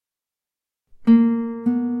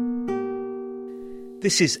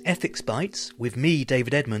This is Ethics Bites with me,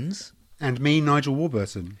 David Edmonds. And me, Nigel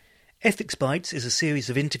Warburton. Ethics Bites is a series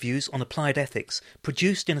of interviews on applied ethics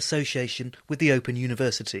produced in association with the Open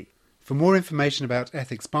University. For more information about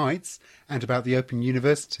Ethics Bites and about the Open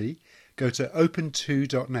University, go to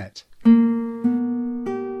open2.net.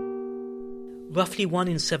 Roughly 1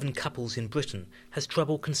 in 7 couples in Britain has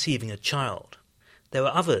trouble conceiving a child. There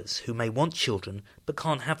are others who may want children but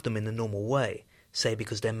can't have them in the normal way, say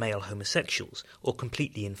because they're male homosexuals or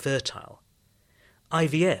completely infertile.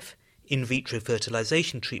 IVF, in vitro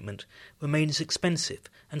fertilisation treatment, remains expensive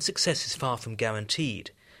and success is far from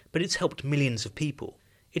guaranteed, but it's helped millions of people.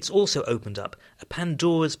 It's also opened up a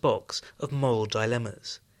Pandora's box of moral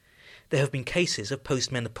dilemmas. There have been cases of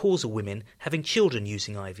postmenopausal women having children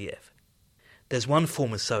using IVF. There's one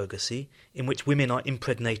form of surrogacy in which women are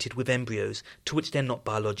impregnated with embryos to which they're not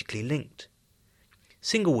biologically linked.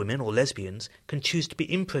 Single women or lesbians can choose to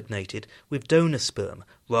be impregnated with donor sperm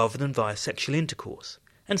rather than via sexual intercourse,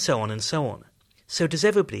 and so on and so on. So does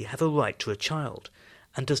everybody have a right to a child,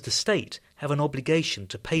 and does the state have an obligation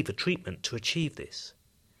to pay for treatment to achieve this?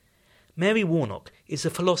 Mary Warnock is a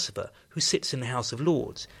philosopher who sits in the House of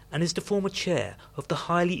Lords and is the former chair of the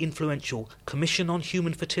highly influential Commission on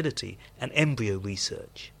Human Fertility and Embryo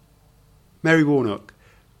Research. Mary Warnock,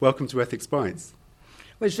 welcome to Ethics Bites.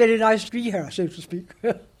 Well, it's very nice to be here, so to speak.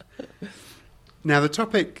 Now, the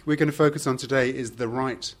topic we're going to focus on today is the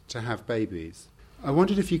right to have babies. I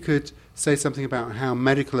wondered if you could say something about how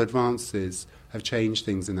medical advances have changed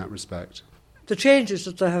things in that respect. The changes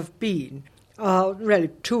that there have been are really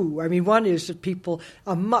two. I mean, one is that people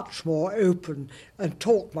are much more open and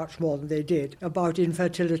talk much more than they did about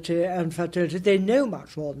infertility and fertility. They know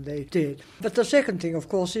much more than they did. But the second thing, of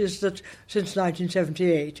course, is that since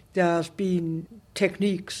 1978, there's been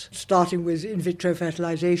techniques, starting with in vitro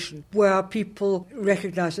fertilization, where people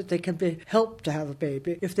recognise that they can be helped to have a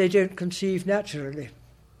baby if they don't conceive naturally.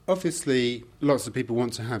 Obviously, lots of people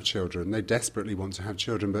want to have children. They desperately want to have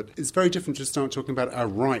children, but it's very different to start talking about a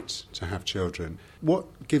right to have children.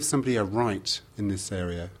 What gives somebody a right in this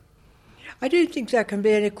area? I don't think there can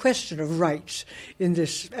be any question of rights in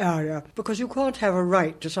this area, because you can't have a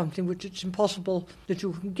right to something which it's impossible that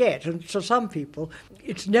you can get. And for some people,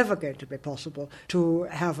 it's never going to be possible to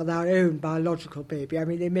have their own biological baby. I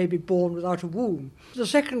mean, they may be born without a womb. The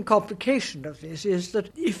second complication of this is that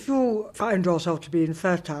if you find yourself to be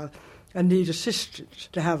infertile and need assistance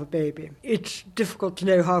to have a baby, it's difficult to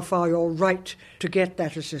know how far your right to get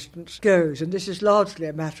that assistance goes, and this is largely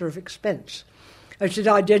a matter of expense. It's an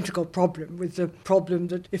identical problem with the problem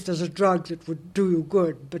that if there's a drug that would do you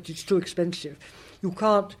good, but it's too expensive, you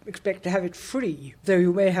can't expect to have it free, though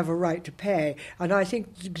you may have a right to pay. And I think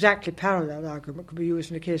exactly parallel argument could be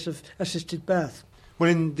used in the case of assisted birth.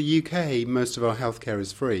 Well, in the UK, most of our healthcare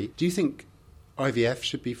is free. Do you think IVF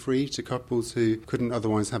should be free to couples who couldn't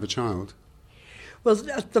otherwise have a child? Well,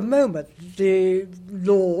 at the moment, the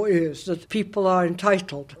law is that people are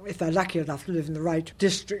entitled, if they're lucky enough to live in the right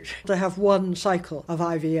district, to have one cycle of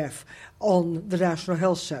IVF on the National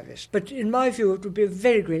Health Service. But in my view, it would be a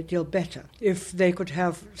very great deal better if they could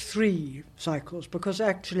have 3 cycles, because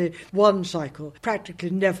actually one cycle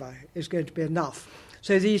practically never is going to be enough.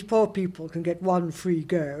 So these poor people can get one free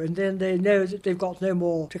go, and then they know that they've got no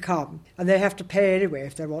more to come, and they have to pay anyway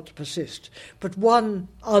if they want to persist. But one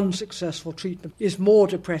unsuccessful treatment is more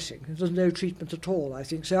depressing than no treatment at all, I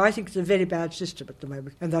think. So I think it's a very bad system at the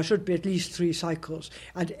moment, and there should be at least 3 cycles,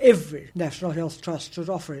 and every National Health Trust should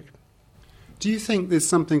offer it. Do you think there's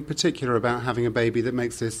something particular about having a baby that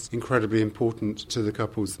makes this incredibly important to the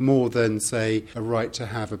couples, more than, say, a right to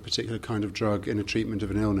have a particular kind of drug in a treatment of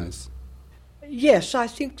an illness? Yes, I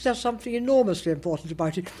think there's something enormously important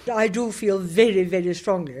about it. I do feel very, very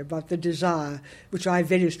strongly about the desire, which I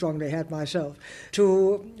very strongly had myself,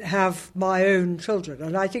 to have my own children.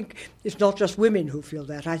 And I think it's not just women who feel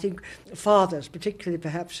that. I think fathers, particularly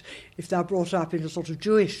perhaps if they're brought up in a sort of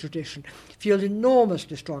Jewish tradition, feel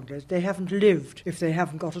enormously strongly that they haven't lived if they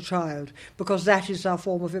haven't got a child, because that is our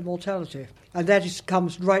form of immortality. And that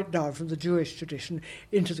comes right down from the Jewish tradition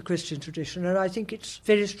into the Christian tradition, and I think it's a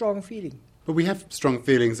very strong feeling. But we have strong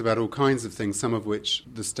feelings about all kinds of things, some of which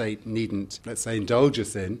the state needn't, let's say, indulge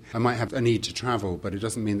us in. I might have a need to travel, but it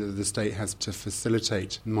doesn't mean that the state has to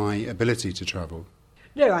facilitate my ability to travel.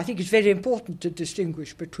 No, I think it's very important to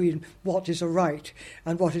distinguish between what is a right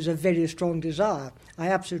and what is a very strong desire. I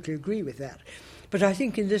absolutely agree with that. But I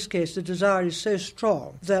think in this case the desire is so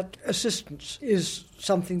strong that assistance is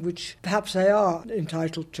something which perhaps they are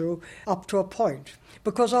entitled to up to a point.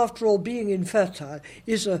 Because after all, being infertile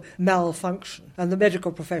is a malfunction, and the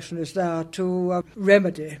medical profession is there to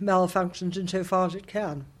remedy malfunctions insofar as it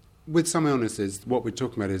can. With some illnesses, what we're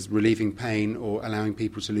talking about is relieving pain or allowing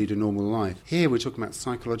people to lead a normal life. Here we're talking about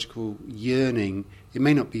psychological yearning. It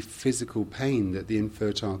may not be physical pain that the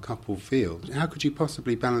infertile couple feel. How could you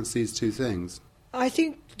possibly balance these two things? I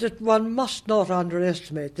think that one must not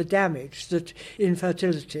underestimate the damage that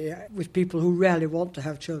infertility, with people who rarely want to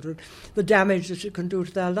have children, the damage that it can do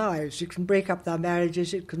to their lives. It can break up their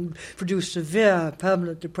marriages, it can produce severe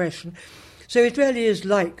permanent depression. So it really is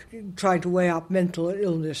like trying to weigh up mental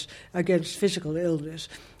illness against physical illness.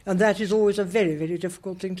 And that is always a very, very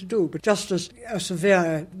difficult thing to do. But just as a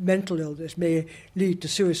severe mental illness may lead to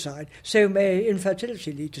suicide, so may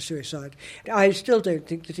infertility lead to suicide. I still don't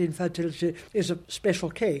think that infertility is a special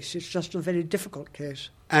case. It's just a very difficult case.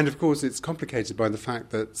 And of course it's complicated by the fact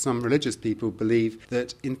that some religious people believe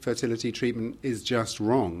that infertility treatment is just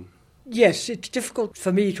wrong. Yes, it's difficult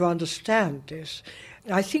for me to understand this.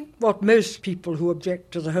 I think what most people who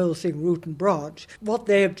object to the whole thing, root and branch, what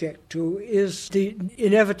they object to is the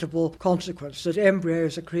inevitable consequence that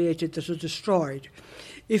embryos are created that are destroyed.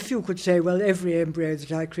 If you could say, well, every embryo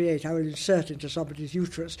that I create I will insert into somebody's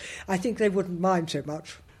uterus, I think they wouldn't mind so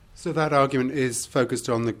much. So that argument is focused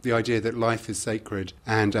on the idea that life is sacred,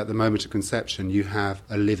 and at the moment of conception you have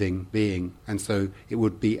a living being, and so it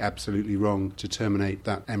would be absolutely wrong to terminate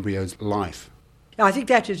that embryo's life. I think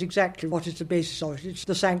that is exactly what is the basis of it. It's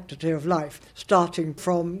the sanctity of life, starting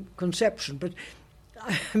from conception. But,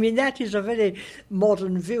 I mean, that is a very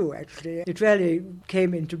modern view, actually. It really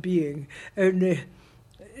came into being only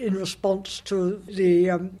in response to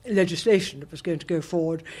the legislation that was going to go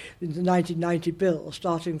forward in the 1990 bill,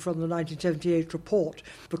 starting from the 1978 report,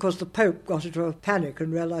 because the Pope got into a panic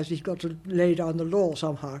and realised he'd got to lay down the law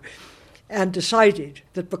somehow, and decided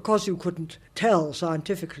that because you couldn't tell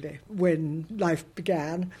scientifically when life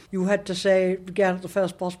began, you had to say it began at the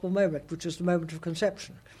first possible moment, which is the moment of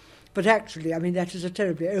conception. But actually, I mean, that is a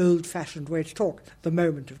terribly old-fashioned way to talk, the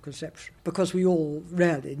moment of conception, because we all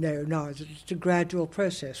rarely know now that it's a gradual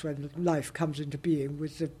process when life comes into being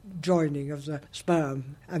with the joining of the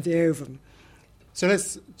sperm and the ovum. So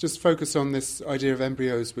let's just focus on this idea of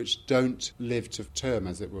embryos which don't live to term,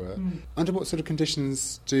 as it were. Under what sort of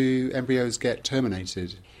conditions do embryos get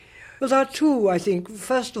terminated? Well, there are two, I think.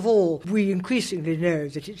 First of all, we increasingly know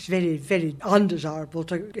that it's very, very undesirable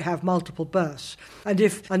to have multiple births. And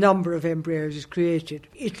if a number of embryos is created,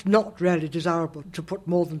 it's not really desirable to put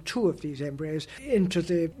more than two of these embryos into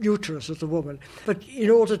the uterus of the woman. But in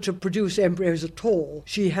order to produce embryos at all,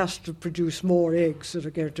 she has to produce more eggs that are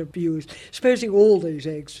going to be used. Supposing all these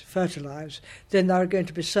eggs fertilise, then there are going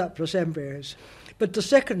to be surplus embryos. But the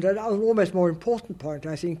second and almost more important point,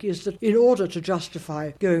 I think, is that in order to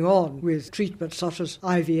justify going on with treatments such as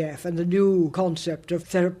IVF and the new concept of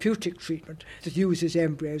therapeutic treatment that uses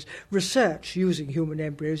embryos, research using human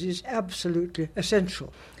embryos is absolutely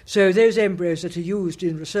essential. So those embryos that are used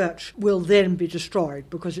in research will then be destroyed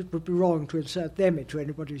because it would be wrong to insert them into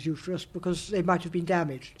anybody's uterus because they might have been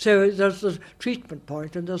damaged. So there's the treatment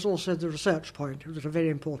point and there's also the research point that are very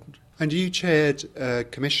important. And you chaired a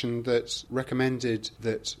commission that recommended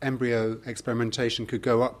that embryo experimentation could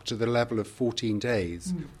go up to the level of 14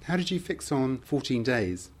 days. How did you fix on 14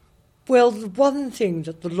 days? Well, the one thing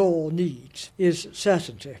that the law needs is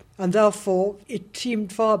certainty, and therefore it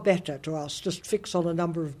seemed far better to us just fix on a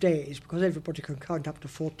number of days, because everybody can count up to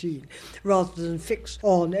 14, rather than fix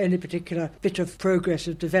on any particular bit of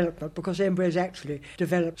progressive development, because embryos actually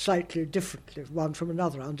develop slightly differently, one from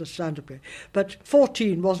another, understandably. But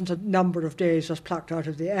 14 wasn't a number of days just plucked out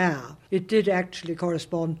of the air. It did actually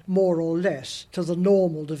correspond more or less to the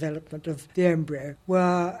normal development of the embryo,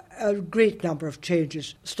 where a great number of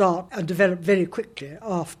changes start and develop very quickly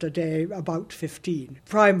after day about 15.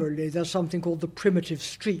 Primarily, there's something called the primitive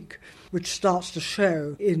streak, which starts to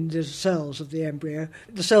show in the cells of the embryo.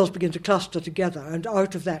 The cells begin to cluster together, and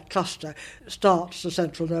out of that cluster starts the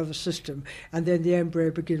central nervous system, and then the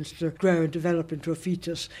embryo begins to grow and develop into a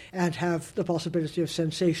fetus and have the possibility of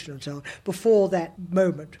sensation and so on. Before that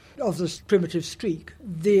moment of this primitive streak,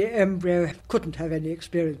 the embryo couldn't have any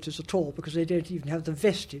experiences at all because they don't even have the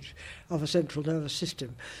vestige of a central nervous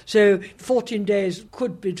system. So 14 days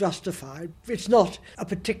could be justified. It's not a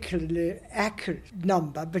particularly accurate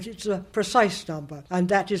number, but it's a precise number, and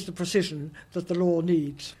that is the precision that the law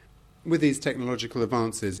needs. With these technological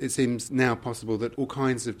advances, it seems now possible that all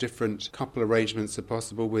kinds of different couple arrangements are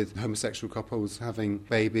possible, with homosexual couples having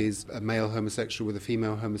babies. A male homosexual with a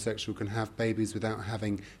female homosexual can have babies without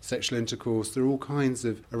having sexual intercourse. There are all kinds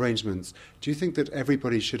of arrangements. Do you think that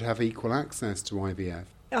everybody should have equal access to IVF?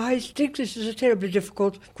 I think this is a terribly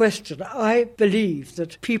difficult question. I believe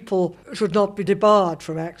that people should not be debarred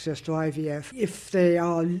from access to IVF if they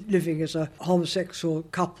are living as a homosexual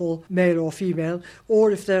couple, male or female,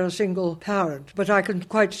 or if they're a single parent. But I can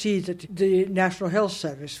quite see that the National Health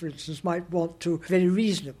Service, for instance, might want to very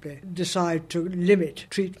reasonably decide to limit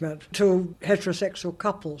treatment to heterosexual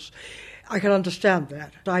couples. I can understand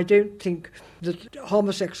that. I don't think that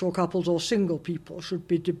homosexual couples or single people should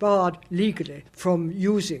be debarred legally from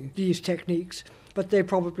using these techniques, but they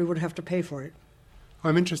probably would have to pay for it.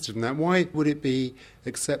 I'm interested in that. Why would it be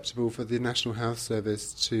acceptable for the National Health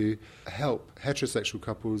Service to help heterosexual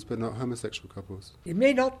couples but not homosexual couples? It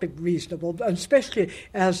may not be reasonable, and especially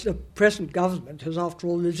as the present government has, after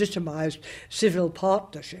all, legitimised civil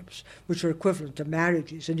partnerships, which are equivalent to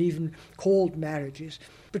marriages and even called marriages,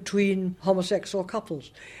 between homosexual couples.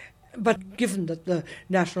 But given that the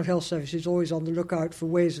National Health Service is always on the lookout for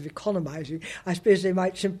ways of economising, I suppose they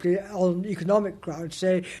might simply, on economic grounds,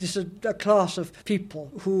 say this is a class of people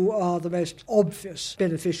who are the most obvious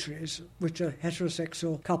beneficiaries, which are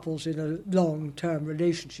heterosexual couples in a long-term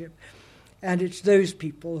relationship. And it's those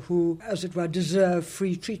people who, as it were, deserve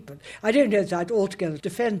free treatment. I don't know that I'd altogether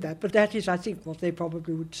defend that, but that is, I think, what they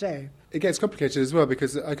probably would say. It gets complicated as well,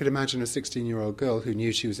 because I could imagine a 16-year-old girl who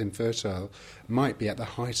knew she was infertile might be at the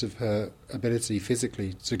height of her ability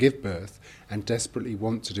physically to give birth and desperately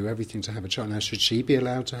want to do everything to have a child. Now, should she be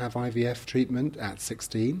allowed to have IVF treatment at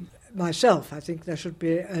 16? Myself, I think there should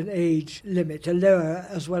be an age limit, a lower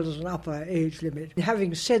as well as an upper age limit.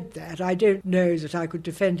 Having said that, I don't know that I could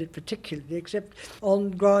defend it particularly, except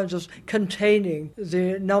on grounds of containing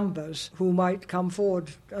the numbers who might come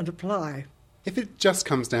forward and apply. If it just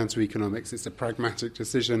comes down to economics, it's a pragmatic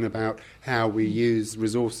decision about how we use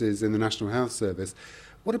resources in the National Health Service.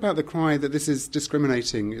 What about the cry that this is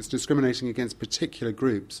discriminating? It's discriminating against particular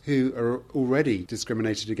groups who are already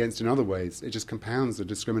discriminated against in other ways. It just compounds the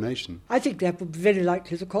discrimination. I think that would be very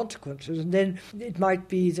likely the consequences, and then it might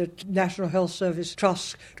be that National Health Service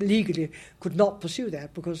trusts legally could not pursue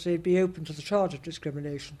that because they'd be open to the charge of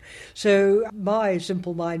discrimination. So my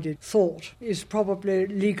simple-minded thought is probably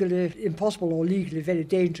legally impossible or legally very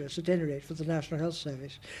dangerous, at any rate, for the National Health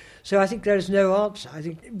Service. So I think there is no answer. I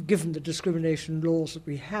think given the discrimination laws that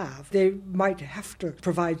we have, they might have to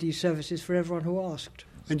provide these services for everyone who asked.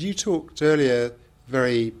 And you talked earlier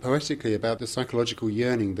very poetically about the psychological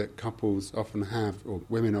yearning that couples often have, or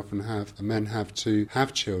women often have, and men have to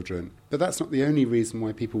have children. But that's not the only reason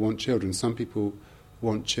why people want children. Some people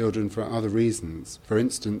want children for other reasons. For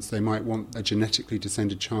instance, they might want a genetically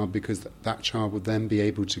descended child because that child would then be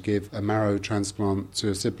able to give a marrow transplant to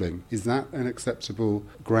a sibling. Is that an acceptable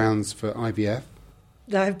grounds for IVF?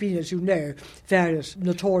 There have been, as you know, various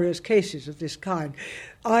notorious cases of this kind.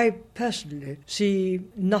 I personally see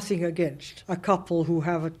nothing against a couple who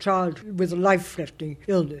have a child with a life-threatening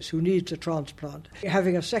illness who needs a transplant,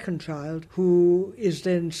 having a second child who is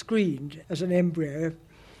then screened as an embryo,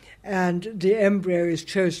 and the embryo is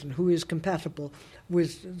chosen who is compatible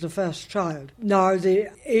with the first child. Now, the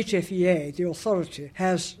HFEA, the authority,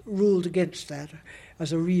 has ruled against that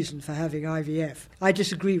as a reason for having IVF. I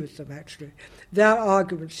disagree with them, actually. Their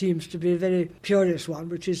argument seems to be a very curious one,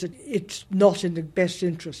 which is that it's not in the best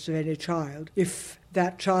interests of any child if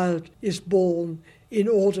that child is born in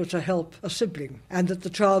order to help a sibling, and that the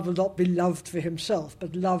child will not be loved for himself,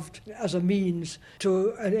 but loved as a means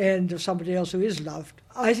to an end of somebody else who is loved.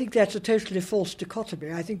 I think that's a totally false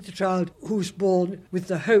dichotomy. I think the child who's born with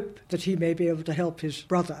the hope that he may be able to help his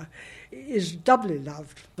brother is doubly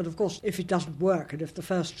loved. But of course, if it doesn't work, and if the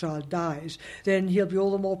first child dies, then he'll be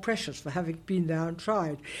all the more precious for having been there and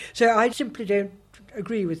tried. So I simply don't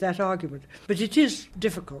agree with that argument. But it is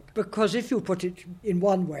difficult, because if you put it in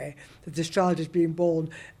one way, that this child is being born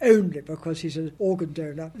only because he's an organ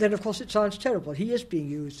donor, then of course it sounds terrible. He is being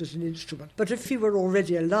used as an instrument. But if he were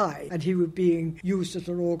already alive and he were being used as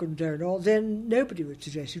an organ donor, then nobody would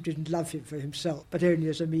suggest you didn't love him for himself, but only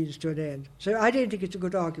as a means to an end. So I don't think it's a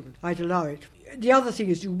good argument. I'd allow it. The other thing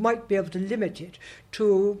is you might be able to limit it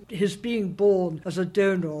to his being born as a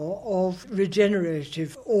donor of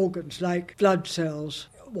regenerative organs like blood cells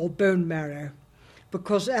or bone marrow,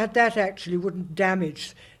 because that actually wouldn't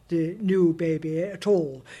damage the new baby at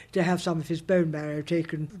all to have some of his bone marrow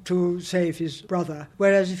taken to save his brother.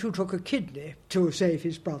 Whereas if you took a kidney to save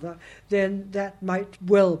his brother, then that might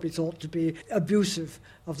well be thought to be abusive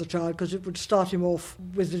of the child, because it would start him off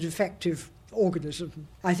with a defective organism.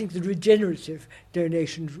 I think the regenerative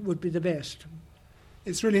donation would be the best.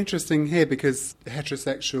 It's really interesting here because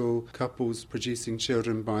heterosexual couples producing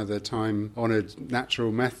children by the time-honoured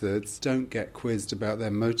natural methods don't get quizzed about their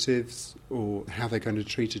motives or how they're going to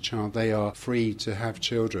treat a child. They are free to have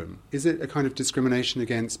children. Is it a kind of discrimination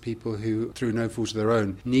against people who, through no fault of their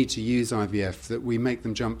own, need to use IVF, that we make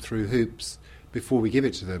them jump through hoops before we give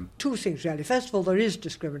it to them? Two things, really. First of all, there is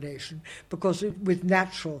discrimination because with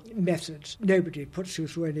natural methods, nobody puts you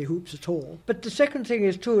through any hoops at all. But the second thing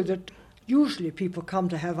is, too, that usually people come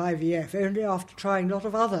to have IVF only after trying a lot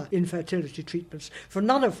of other infertility treatments, for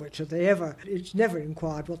none of which it's never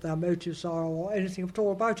inquired what their motives are or anything at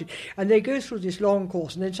all about it. And they go through this long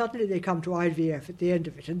course and then suddenly they come to IVF at the end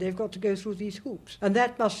of it and they've got to go through these hoops. And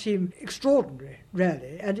that must seem extraordinary,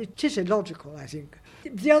 really, and it is illogical, I think.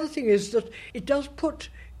 The other thing is that it does put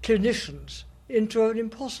clinicians into an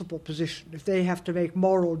impossible position if they have to make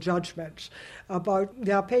moral judgments about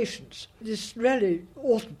their patients. This really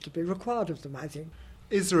oughtn't to be required of them, I think.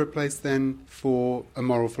 Is there a place then for a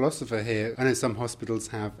moral philosopher here? I know some hospitals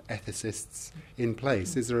have ethicists in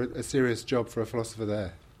place. Is there a serious job for a philosopher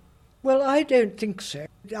there? Well, I don't think so.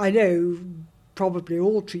 I know probably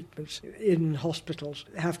all treatments in hospitals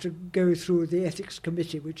have to go through the ethics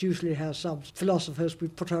committee, which usually has some philosophers we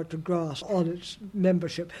put out to grass on its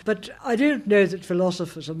membership. But I don't know that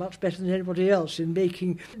philosophers are much better than anybody else in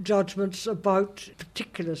making judgments about a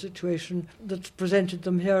particular situation that's presented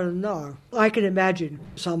them here and now. I can imagine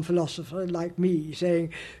some philosopher like me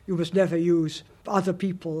saying you must never use other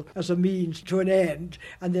people as a means to an end,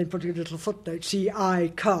 and then putting a little footnote, see,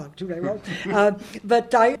 I can't.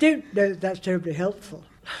 But I don't know that that's terribly helpful.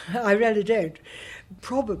 I really don't.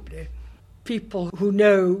 Probably people who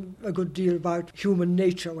know a good deal about human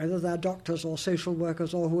nature, whether they're doctors or social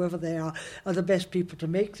workers or whoever they are the best people to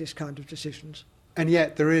make this kind of decisions. And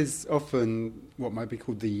yet there is often what might be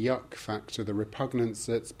called the yuck factor, the repugnance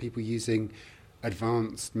that people using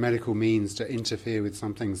advanced medical means to interfere with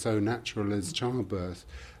something so natural as childbirth.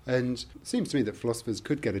 And it seems to me that philosophers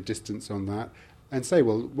could get a distance on that and say,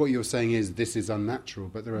 well, what you're saying is this is unnatural,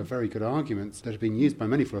 but there are very good arguments that have been used by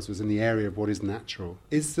many philosophers in the area of what is natural.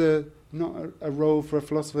 Is there not a role for a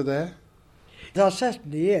philosopher there? There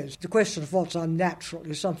certainly is. The question of what's unnatural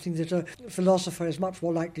is something that a philosopher is much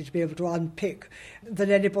more likely to be able to unpick than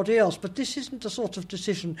anybody else. But this isn't the sort of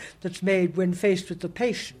decision that's made when faced with the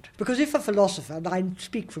patient. Because if a philosopher, and I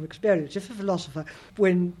speak from experience, if a philosopher,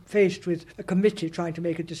 when faced with a committee trying to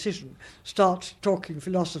make a decision, starts talking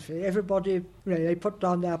philosophy, everybody, they put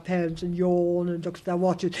down their pens and yawn and look at their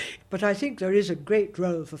watches. But I think there is a great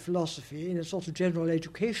role for philosophy in a sort of general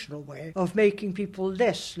educational way of making people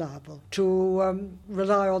less liable to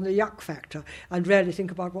rely on the yuck factor and really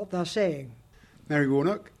think about what they're saying. Mary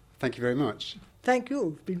Warnock, thank you very much. Thank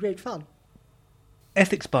you. It's been great fun.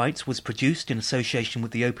 Ethics Bites was produced in association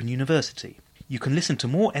with the Open University. You can listen to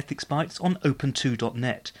more Ethics Bites on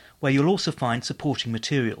open2.net, where you'll also find supporting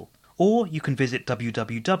material. Or you can visit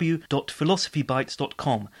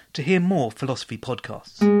www.philosophybites.com to hear more philosophy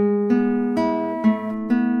podcasts.